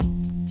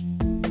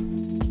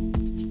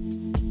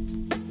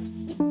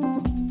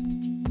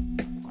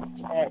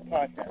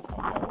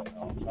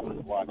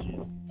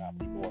watching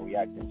people were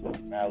reacting to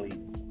Smiley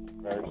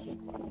verse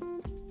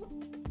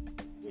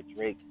with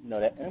Drake. You know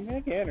that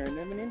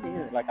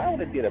like I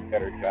would have did a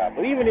better job.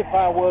 But even if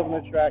I was on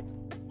the track,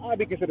 I'd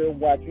be considered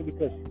watching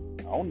because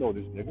I don't know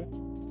this nigga.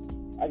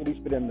 I could be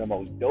spitting the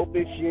most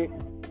dopest shit,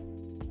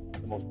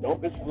 the most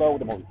dopest flow,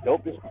 the most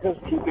dopest. Because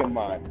keep in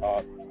mind,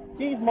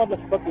 these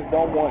motherfuckers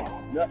don't want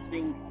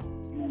nothing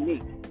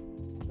unique.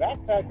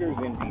 Backpackers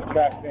and these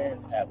trap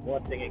fans have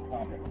one thing in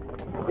common.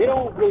 They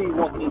don't really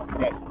want anything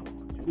that's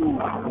too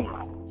unique.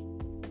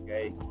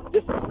 Okay?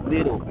 Just a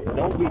little bit.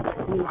 Don't get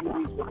too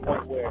unique to the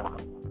point where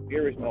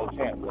there is no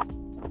chance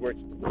where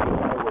it's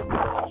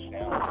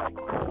sound like.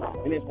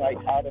 And it's like,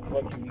 how the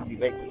fuck can you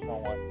relate to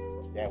someone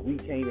that we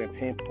can't even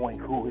pinpoint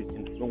who his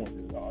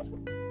influences are,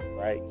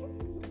 right?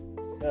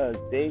 Because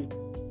they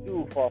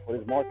do fall for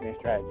this marketing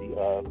strategy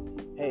of,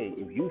 hey,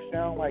 if you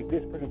sound like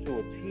this person to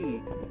a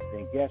T,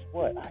 then guess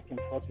what? I can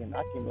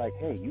like,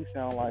 hey, you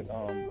sound like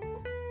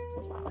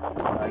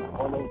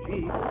Polo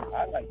G.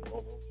 I like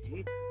Polo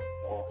G.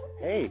 Or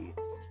hey,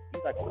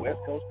 he's like a West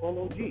Coast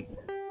Polo G.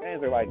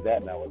 Fans are like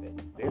that nowadays.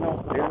 They're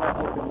not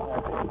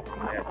open-minded.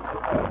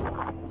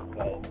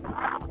 So,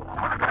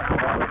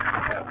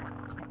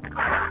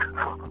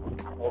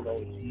 Polo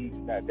G,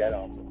 got that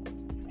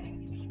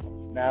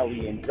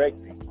Smiley and Drake.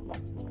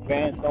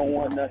 Fans don't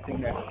want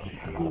nothing that's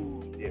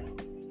too different.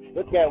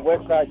 Look at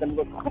websites and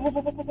look,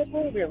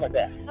 they're like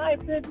that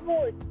high-pitched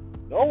voice.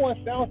 No one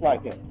sounds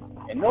like him.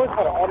 And notice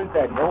how the artists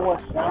that no one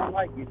sounds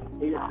like is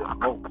hated the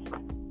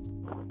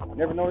most.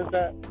 Never noticed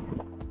that?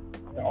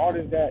 The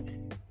artists that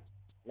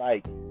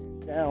like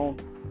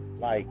sound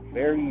like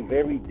very,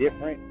 very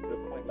different to the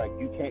point like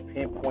you can't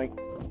pinpoint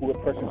who a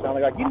person sounds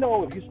like. Like, you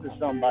know, if you see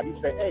somebody, you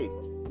say, hey,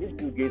 this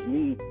dude gives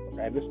me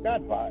Travis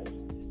Scott vibes.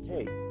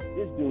 Hey,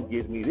 this dude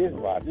gives me this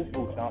vibe. This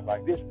dude sounds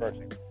like this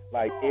person.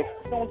 Like, if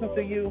someone comes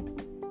to you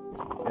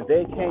and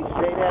they can't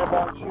say that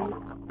about you,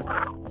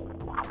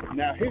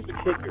 now here's the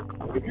kicker.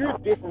 If you're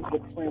different to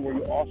the point where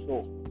you're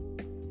also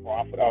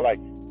profitable, like,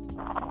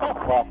 not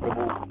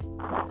profitable,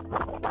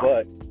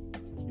 but,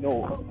 you know,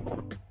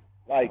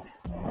 like,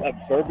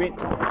 observant,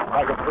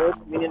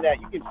 meaning that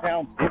you can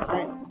sound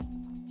different,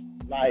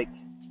 like,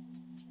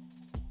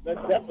 I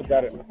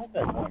forgot it. What's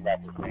that one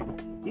rapper's name?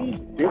 He's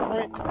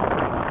different,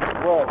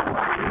 but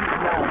he's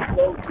not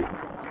so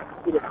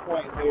different to the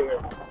point where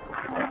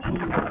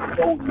he's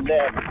so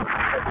left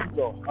that you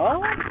go, huh?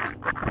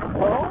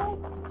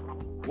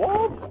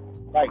 What?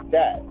 Like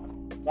that.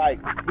 Like,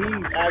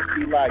 he's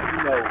actually like,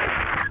 you know,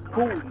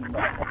 cool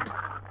enough.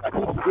 Like,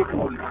 he's different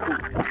when he's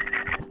cool.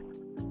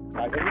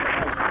 Like,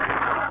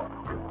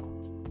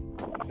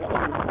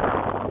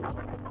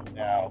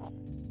 now,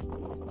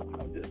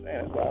 I'm just saying,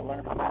 that's why I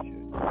learned from that shit.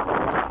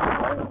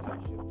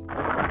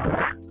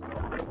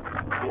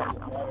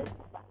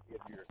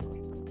 If you're a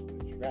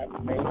trap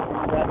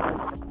mainstream rapper,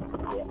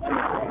 you're an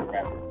underground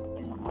rapper.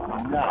 You do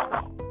not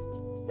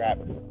rap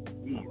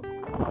weird.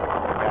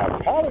 Now,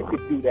 Tyler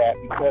could do that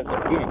because,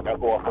 again, y'all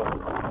go off of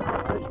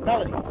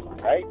personalities,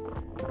 right?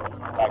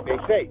 Like they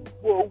say,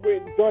 well,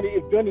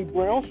 if Dunny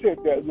Brown said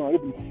that, no,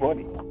 it'd be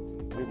funny.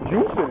 If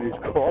you said it's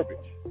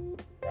garbage,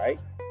 right?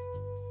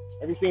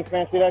 Have you seen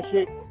fans say that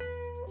shit?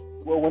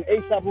 Well, when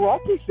A$AP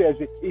Rocky says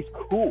it, it's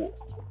cool.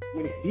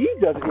 When he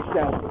does it, it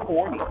sounds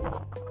corny. You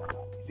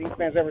seen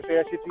fans ever say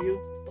that shit to you?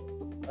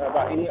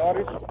 About any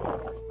artist?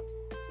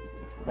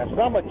 Now,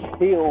 so I'm a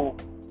chill,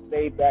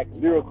 laid-back,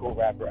 lyrical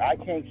rapper. I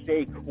can't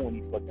say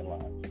corny fucking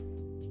lines.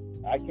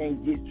 I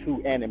can't get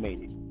too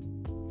animated.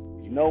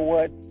 You know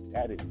what?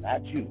 That is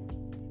not you.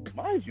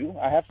 Mind you,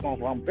 I have songs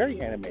where I'm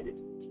very animated.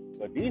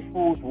 But these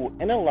fools will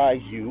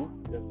analyze you.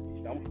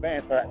 Some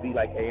fans try to be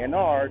like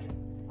A&Rs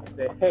and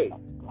say, hey,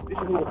 this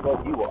is who the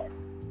fuck you are.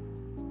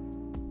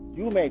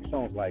 You make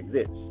songs like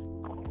this.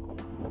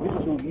 This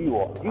is who you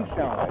are. You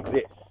sound like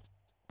this.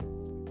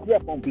 You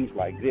rap on beats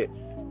like this.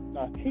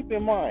 Now, keep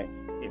in mind,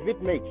 if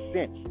it makes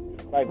sense,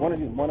 like one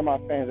of my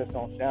fans that's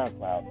on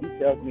SoundCloud, he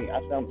tells me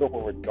I sound dope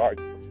over dark,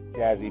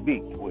 jazzy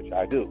beats, which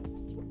I do.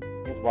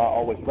 That's why I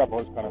always rap on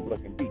this kind of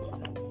looking beats.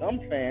 Some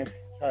fans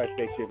try to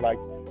say shit like,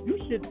 you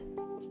should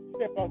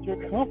step out your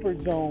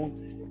comfort zone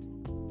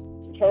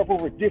and try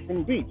over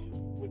different beats,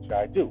 which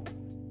I do.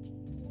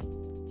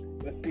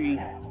 Let's see,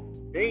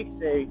 they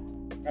say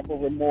rap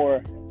over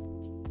more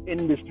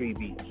industry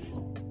beats.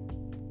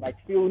 Like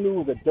Feel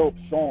New is a dope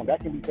song.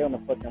 That can be played on the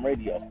fucking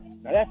radio.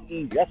 Now that's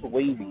easy. That's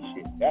wavy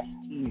shit. That's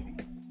easy.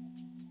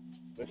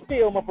 But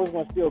still, my person's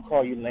gonna still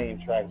call you lame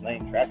trash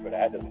for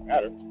that. It doesn't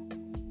matter.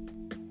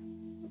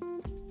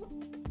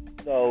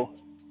 So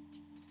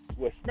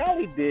what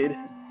Smiley did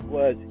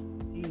was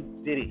he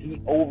did it. He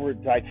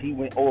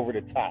went over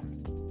the top.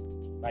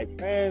 Like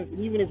fans,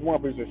 even his one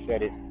producer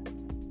said it.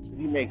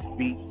 He makes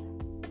beats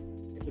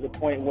to the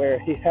point where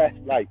he has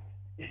like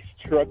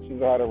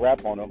instructions on how to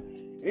rap on them.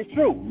 And it's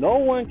true. No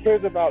one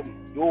cares about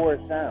your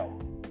sound.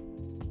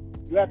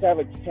 You have to have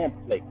a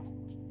template.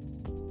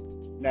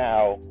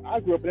 Now, I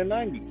grew up in the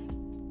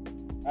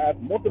 90s. I have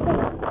multiple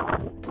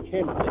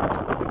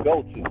templates to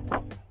go to.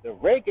 The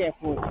reggae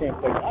influence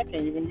templates I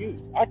can't even use.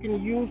 I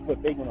can use,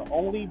 but they're gonna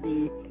only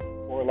be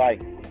for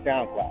like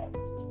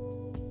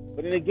SoundCloud.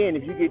 But then again,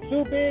 if you get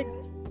too big,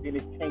 then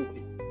it's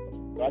tainted.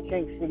 So I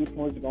can't really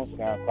put it on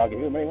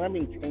SoundCloud. When I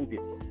mean tainted,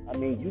 I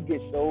mean you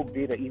get so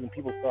big that even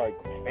people start,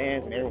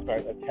 fans and everyone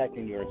start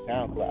attacking your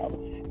SoundCloud.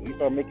 And you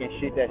start making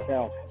shit that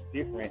sounds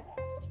different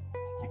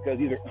because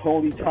these are the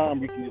only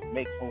time you can just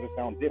make songs that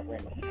sound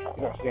different. You know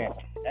what I'm saying?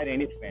 That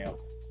ain't it, fam.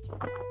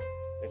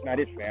 That's not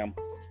it, fam.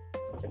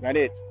 That's not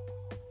it.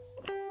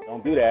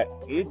 Don't do that.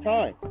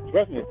 Anytime.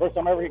 Trust me, the first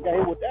time I ever got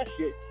hit with that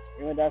shit,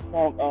 you know that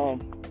song,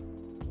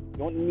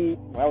 Don't Need,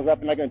 when I was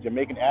rapping like a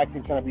Jamaican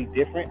accent, trying to be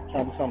different,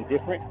 trying to do something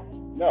different.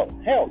 No.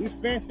 Hell, these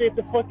fans say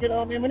the fucking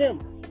Eminem.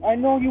 I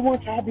know you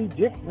want to be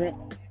different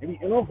and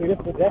be innovative,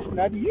 but that's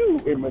not you,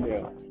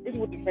 Eminem. This is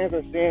what the fans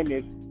are saying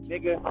is,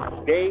 nigga,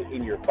 stay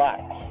in your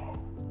box.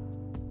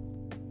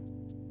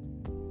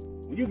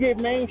 When you get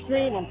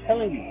mainstream, I'm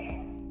telling you,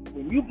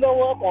 when you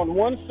blow up on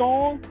one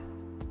song,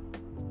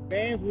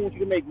 fans want you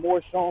to make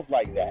more songs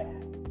like that.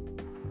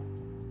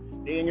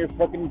 Stay in your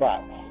fucking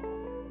box.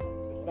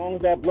 The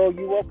songs that blow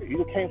you up, if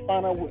you can't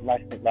find out what,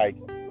 like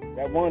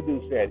that one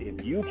dude said,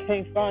 if you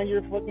can't find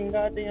your fucking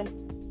goddamn,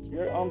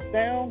 your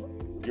sound,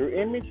 your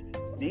image,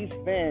 these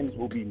fans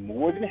will be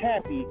more than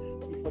happy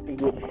to fucking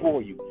do it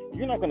for you.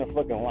 You're not gonna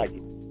fucking like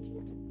it.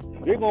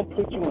 They're gonna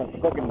put you in a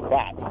fucking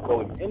box.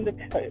 So if in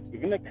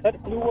the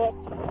cut blew up,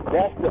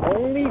 that's the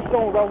only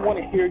songs I want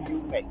to hear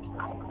you make.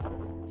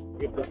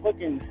 If the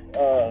fucking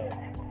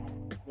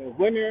the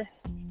winner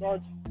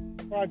starts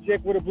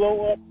project with a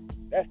blow up,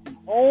 that's the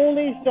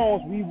only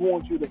songs we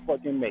want you to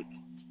fucking make.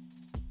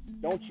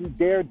 Don't you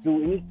dare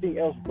do anything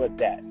else but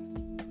that.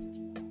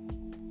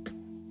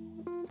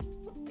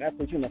 That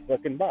puts you in a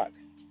fucking box.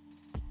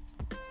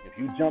 If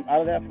you jump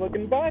out of that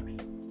fucking box,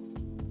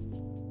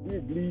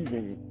 you're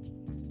leaving.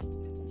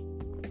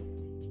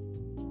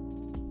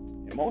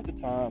 And most of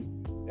the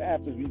time, that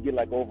happens when you get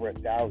like over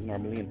 1,000 or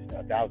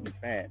 1,000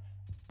 fans.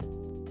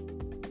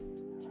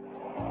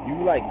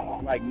 You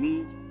like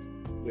me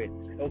with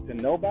close to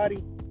nobody,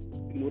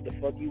 you do what the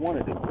fuck you want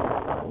to do.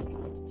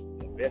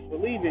 So best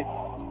believe it,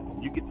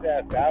 you get to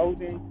that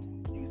 1,000,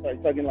 you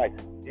start talking like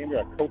damn,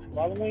 you're a coach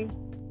following.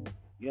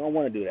 You don't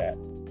want to do that.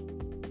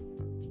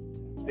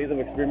 Days of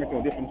experimenting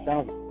with different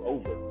sounds is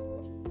over.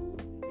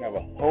 You have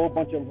a whole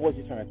bunch of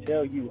voices trying to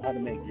tell you how to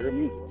make your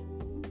music.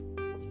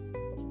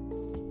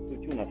 Put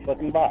you in a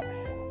fucking box.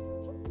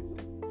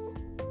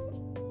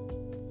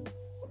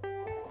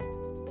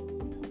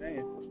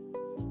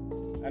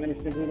 And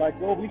then simply like,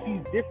 oh, we see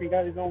he's different, he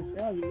got his own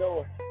sound, you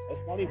know, a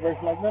funny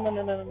version. Like, no.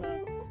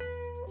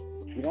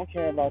 We don't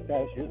care about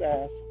that, it's his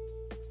ass.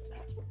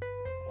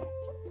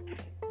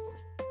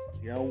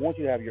 You don't want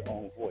you to have your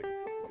own voice.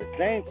 At the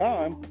same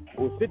time,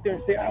 we'll sit there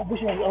and say, I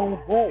wish you had your own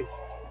voice.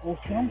 On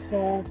some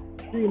songs,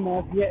 he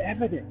reminds me of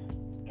Evidence.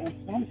 On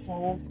some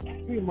songs,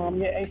 he reminds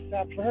me of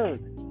A$AP Ferg.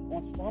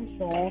 On some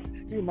songs,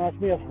 he reminds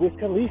me of Wiz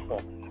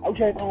Khalifa. I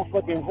wish I had my own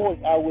fucking voice.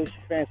 I wish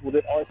fans would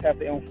let artists have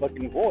their own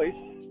fucking voice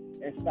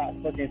and stop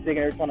fucking thinking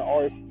every time the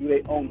artists do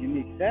their own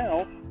unique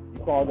sound,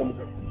 you call them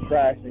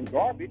trash and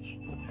garbage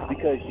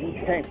because you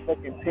can't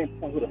fucking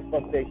pinpoint who the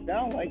fuck they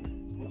sound like.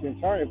 Which in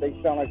turn, if they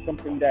sound like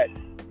something that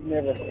you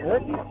never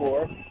heard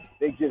before,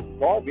 they just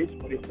garbage.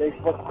 But if they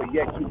fucking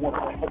forget you want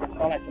to fucking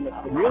sound like something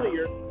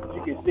familiar,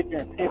 you can sit there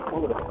and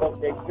pinpoint who the fuck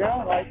they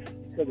sound like.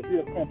 Because if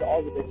you're a fan of the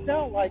artist they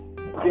sound like,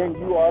 then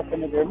you are a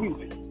fan of their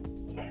music.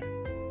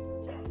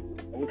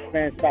 And which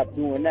fans stop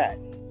doing that?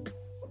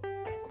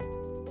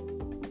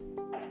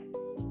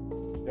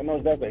 I know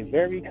that's a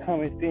very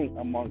common thing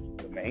amongst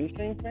the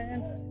mainstream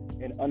fans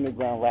and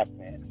underground rap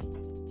fans.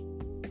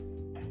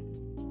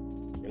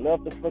 They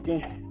love to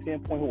fucking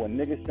pinpoint who a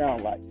nigga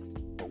sound like.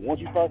 But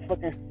once you start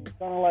fucking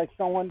sounding like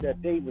someone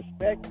that they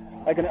respect,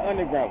 like in the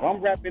underground, if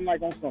I'm rapping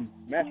like on some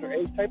Master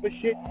Ace type of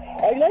shit,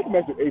 I like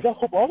Master Ace. I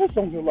hope all the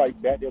songs are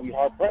like that. They'll be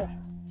hard pressed.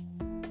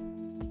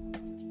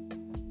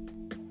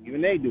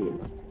 Even they do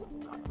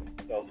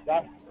it. So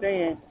stop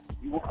saying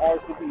you want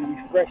artists to be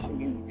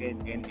refreshing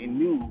and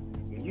new.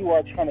 You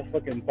are trying to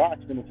fucking box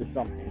them into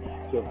something.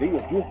 So if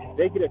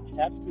they get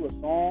attached to a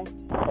song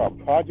or a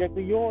project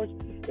of yours,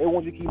 they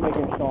want you to keep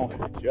making songs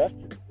just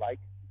like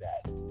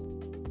that.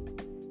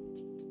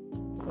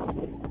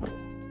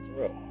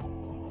 Real.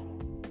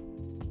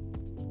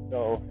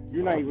 So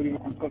you're not really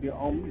going to your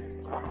own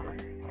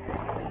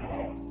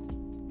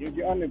music.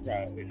 You're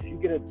underground. If you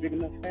get a big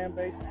enough fan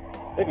base,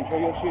 they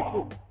control your shit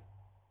too.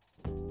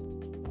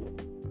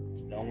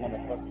 You don't want to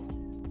fucking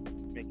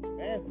make your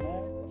fans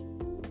mad.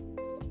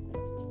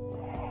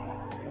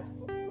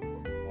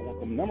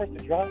 Some numbers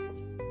to drop. I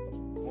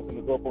want them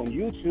to go up on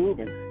YouTube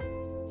and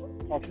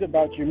talk shit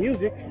about your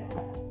music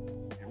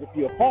and rip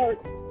you apart.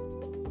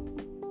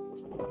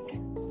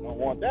 Don't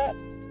want that.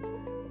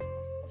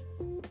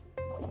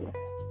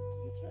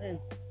 Just saying.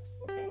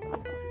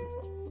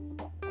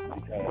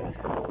 Because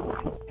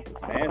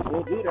fans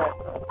will do that.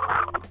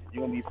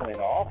 You're gonna be feeling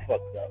all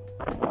fucked up.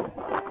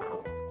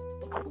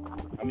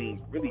 I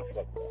mean, really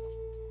fucked up.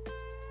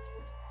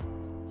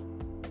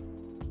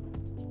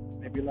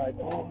 They and be like,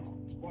 oh,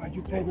 why'd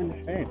you play him in the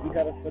fans? You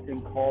gotta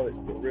fucking call it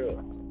for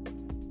real.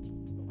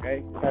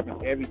 Okay? This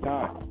happens every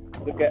time.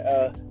 Look at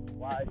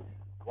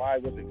why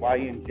was it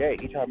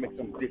YNJ? He tried to make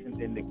something different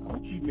than the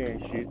Gucci Man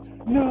shit.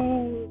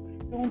 No,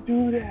 don't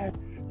do that.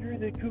 You're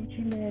the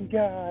Gucci Man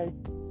guy.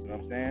 You know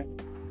what I'm saying?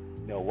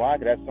 You know why?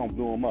 Because that song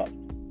blew him up.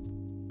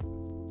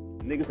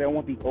 The niggas that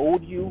want the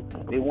old you,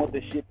 they want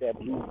the shit that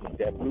blew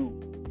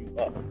you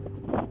up.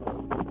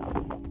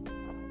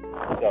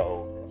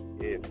 So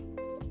if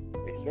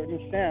a certain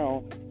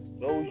sound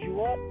blows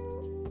you up,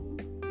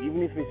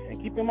 even if it's,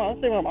 and keep in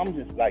mind, let's say I'm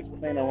just like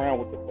playing around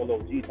with the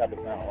Polo G type of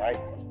sound, right?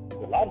 A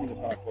lot of people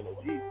sound like Polo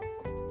G.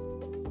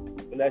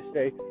 But let's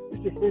say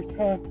it's the first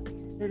time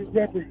I heard a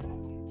rapper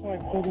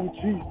like Polo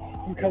G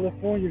from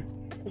California.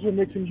 That's what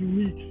makes him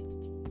unique.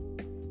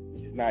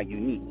 It's just not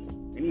unique.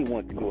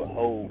 Anyone can do a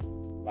whole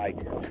like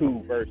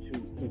two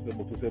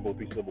syllable,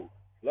 three syllable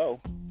flow.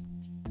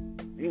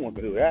 Anyone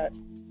can do that.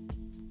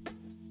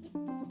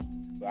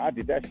 So I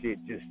did that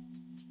shit just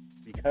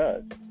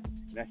because.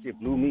 And that shit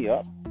blew me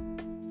up.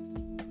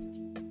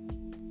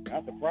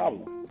 That's a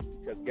problem.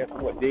 Because guess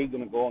what? They're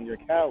going to go on your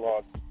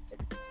catalog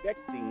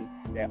expecting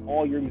that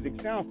all your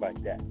music sounds like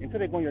that. Until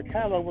they go on your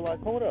catalog, we're like,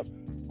 hold up.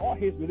 All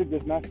his music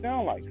does not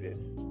sound like this.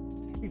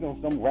 He's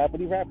on some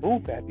rappity rap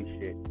boom bappy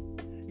shit.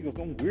 He's on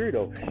some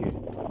weirdo shit.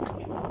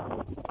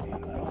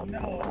 Oh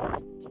no.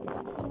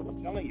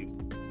 I'm telling you.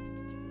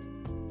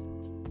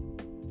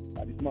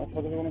 How these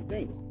motherfuckers want to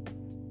think.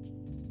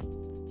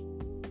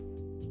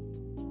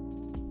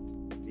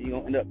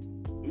 You're going to end up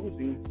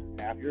losing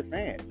half your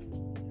fans.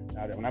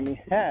 Now, when I mean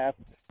half,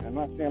 I'm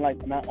not saying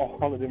like not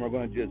all of them are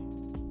going to just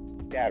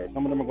scatter.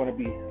 Some of them are going to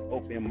be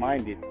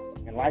open-minded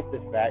and like the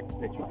fact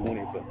that you're doing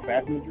it, but the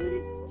vast majority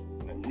are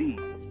going to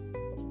leave.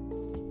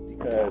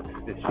 Because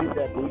the shit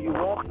that blew you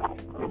up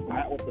is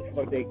not what the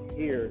fuck they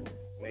hear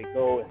when they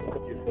go and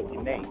put your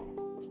fucking name.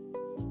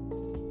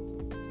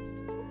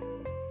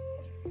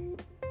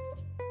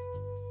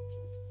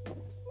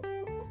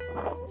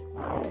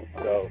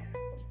 So,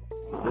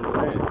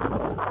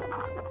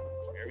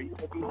 very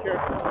fucking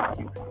careful when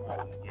you come out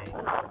of the game.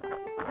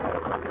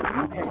 If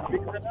you can't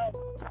figure it out,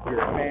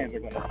 your fans are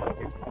gonna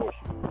fucking push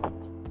you.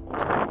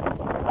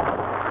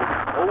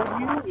 Old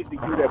you is the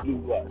you that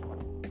blew up.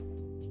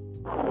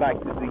 Like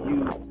the you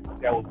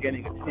that was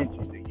getting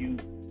attention, the you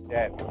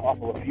that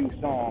off of a few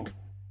songs,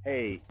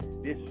 hey,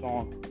 this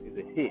song is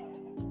a hit.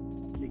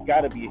 It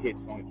gotta be a hit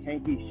song. It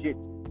can't be shit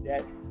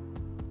that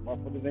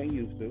motherfuckers ain't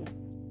used to.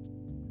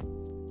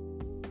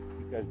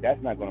 Because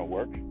that's not gonna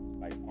work.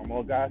 Like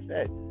Hormone God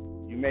said,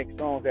 you make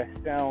songs that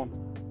sound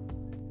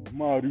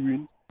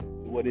modern to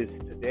what is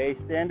today's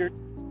standard,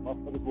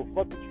 motherfuckers will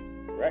fuck with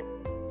you, correct?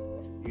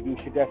 You do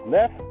shit that's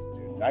left,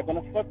 they're not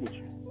gonna fuck with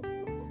you.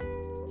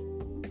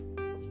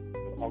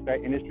 Talk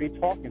that industry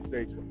talk and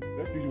say,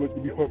 that's usually what's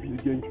gonna be hard for you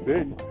to get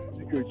fans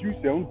because you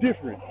sound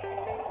different.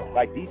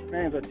 Like these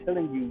fans are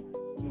telling you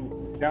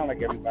to sound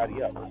like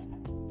everybody else.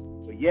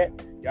 But yet,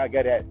 y'all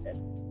got at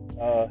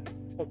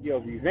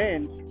Tokyo's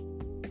Revenge,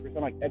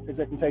 something like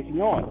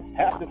XXXTentacion.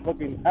 Half of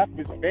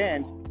his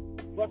fans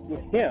fuck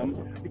with him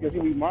because he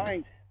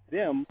reminds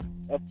them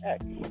of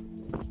X.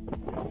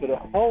 So the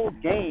whole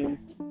game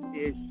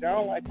is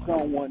sound like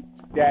someone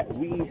that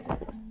we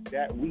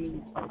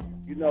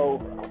you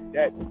know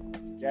that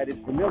is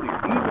familiar.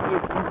 Even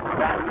if you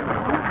not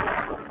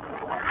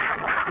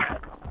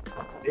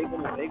they're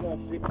gonna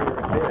sit there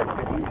and say that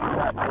he's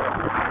not there.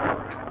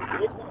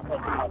 They're gonna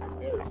fucking have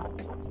embarrassed.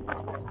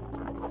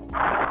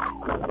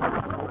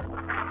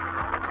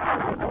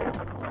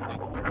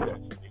 They're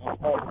gonna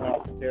call him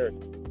out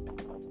embarrassed.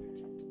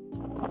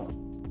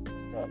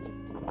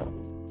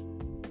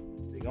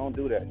 They gonna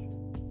do that shit.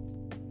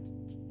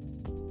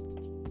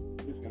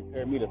 Just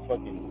compare me to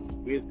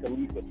fucking Wiz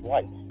Khalifa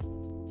twice.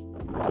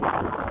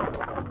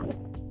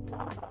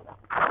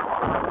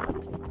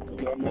 You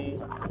know what I mean?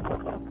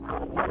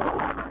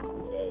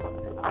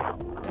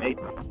 They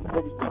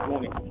purposely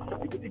doing it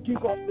because it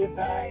gives off this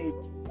vibe.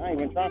 I ain't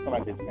even trying to come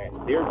like this, man.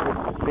 They're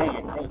just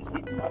saying, hey,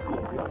 keep my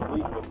Wiz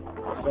Khalifa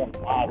for some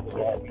odd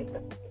bizarre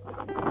reason.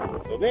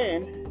 So then,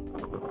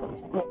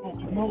 no,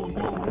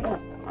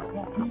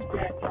 don't do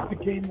that to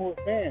gain more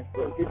fans.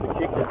 But here's the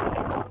kicker.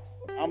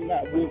 I'm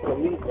not Wiz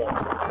Khalifa,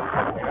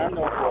 and I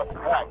know for a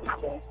fact it's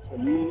song for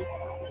me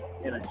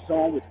and a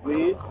song with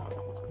Wiz.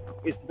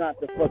 It's not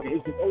the fucking.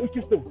 It's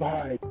just a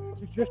vibe.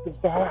 It's just a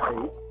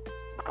vibe.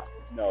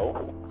 No,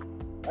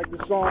 like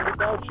the song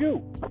Without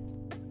You.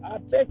 I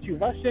bet you,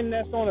 if I send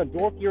that song to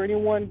Dorky or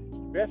anyone,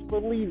 best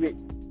believe it.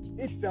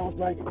 It sounds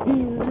like he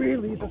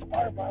really is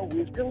inspired by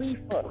Wiz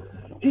Khalifa.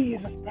 He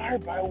is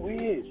inspired by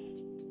Wiz.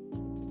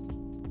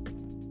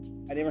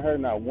 I never heard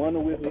not one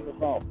of Wiz Khalifa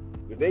songs.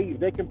 If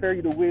they compare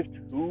you to Wiz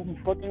too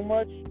fucking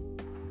much,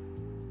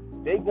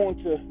 they going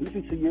to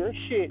listen to your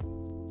shit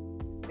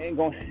and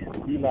going to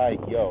be like,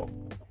 yo,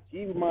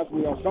 he reminds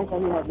me of,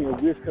 sometimes he reminds me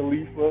of Wiz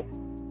Khalifa,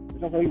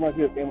 sometimes he reminds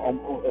me of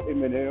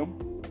Eminem,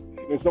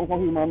 and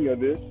sometimes he reminds me of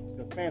this.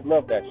 The fans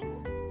love that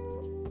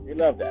shit. They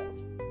love that.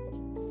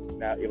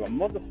 Now, if a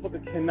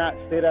motherfucker cannot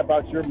say that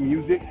about your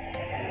music,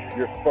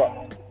 you're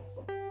fucked.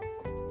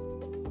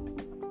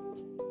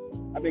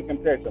 I've been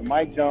compared to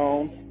Mike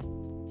Jones.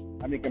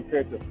 I've been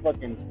compared to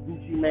fucking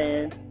Gucci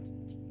Man.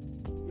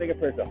 I've been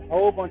compared to a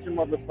whole bunch of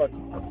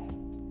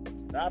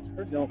motherfuckers. I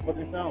personally don't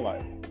fucking sound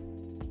like it.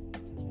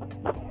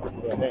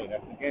 But hey,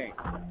 that's the game.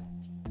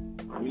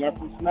 When you're not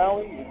from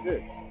Smiley, it's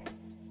this.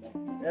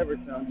 Never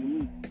sound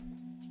unique.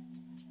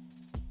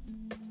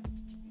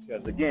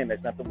 Because again,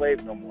 that's not the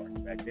wave no more.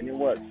 Back then it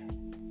was.